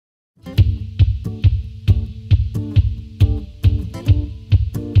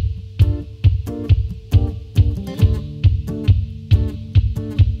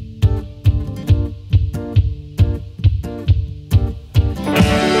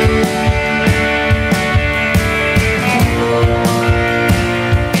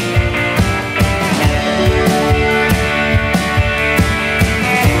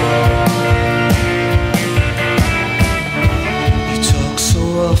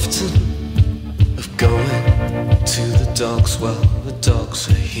often of going to the dogs? Well, the dogs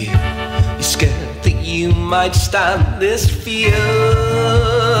are here. You're scared that you might stand this fear.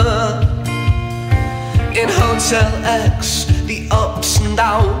 In Hôtel X, the ups and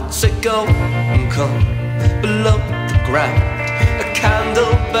downs that go and come below the ground. A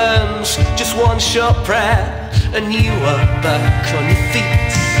candle burns, just one short prayer, and you are back on your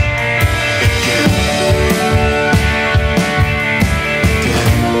feet again.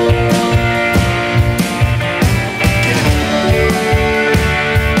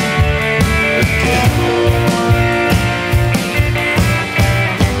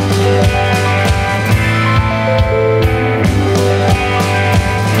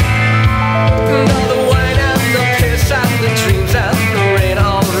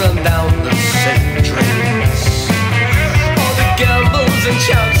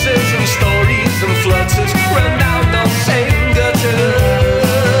 Chances and stories and flutters run down those same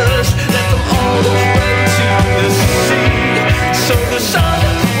gutters. Let them all run to the sea, so the sun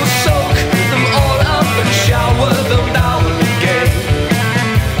will soak them all up and shower them down again.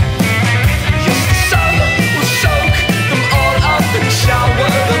 Yes, the sun will soak them all up and shower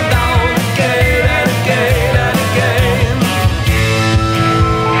them down again and again and again.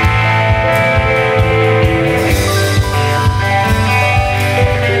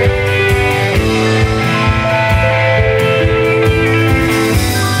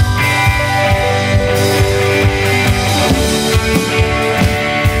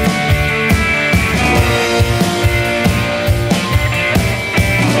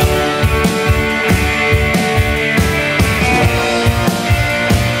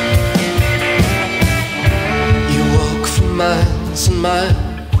 Miles and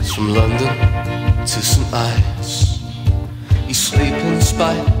miles from London to St. Ives. You sleep in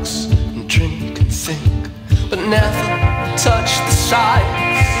spikes and drink and think, but never touch the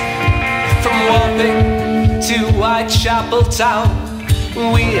sides. From Wapping to Whitechapel town,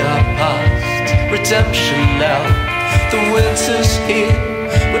 we are past redemption now. The winter's here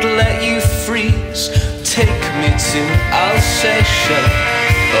would let you freeze. Take me to Alsatia,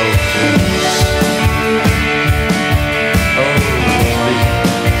 oh please.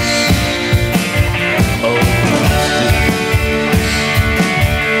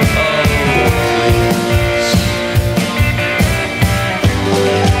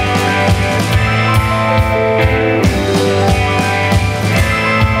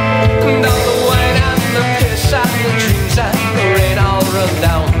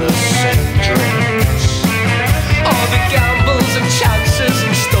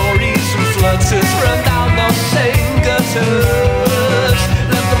 Run down those same gutters.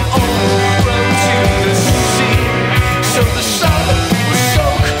 Let them all run to the sea, so the sun will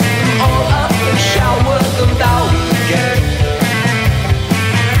soak them all up and shower them down again.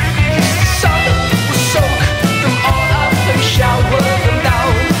 Yes, the sun will soak them all up and shower them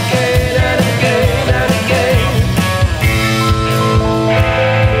down again and again and again.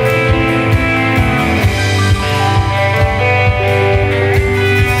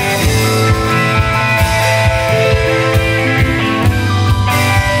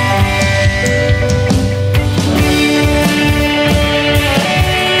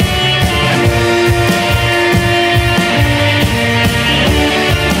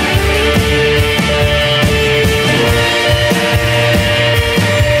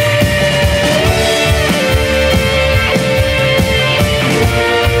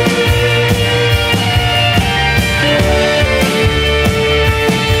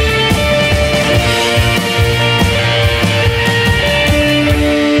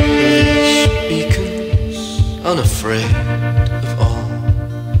 Unafraid of all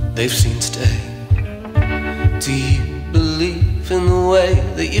they've seen today. Do you believe in the way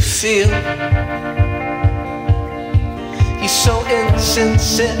that you feel? You're so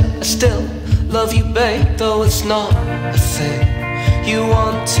insincere, I still love you, babe, though it's not a thing you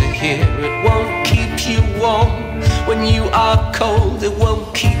want to hear. It won't keep you warm when you are cold, it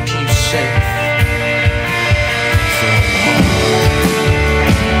won't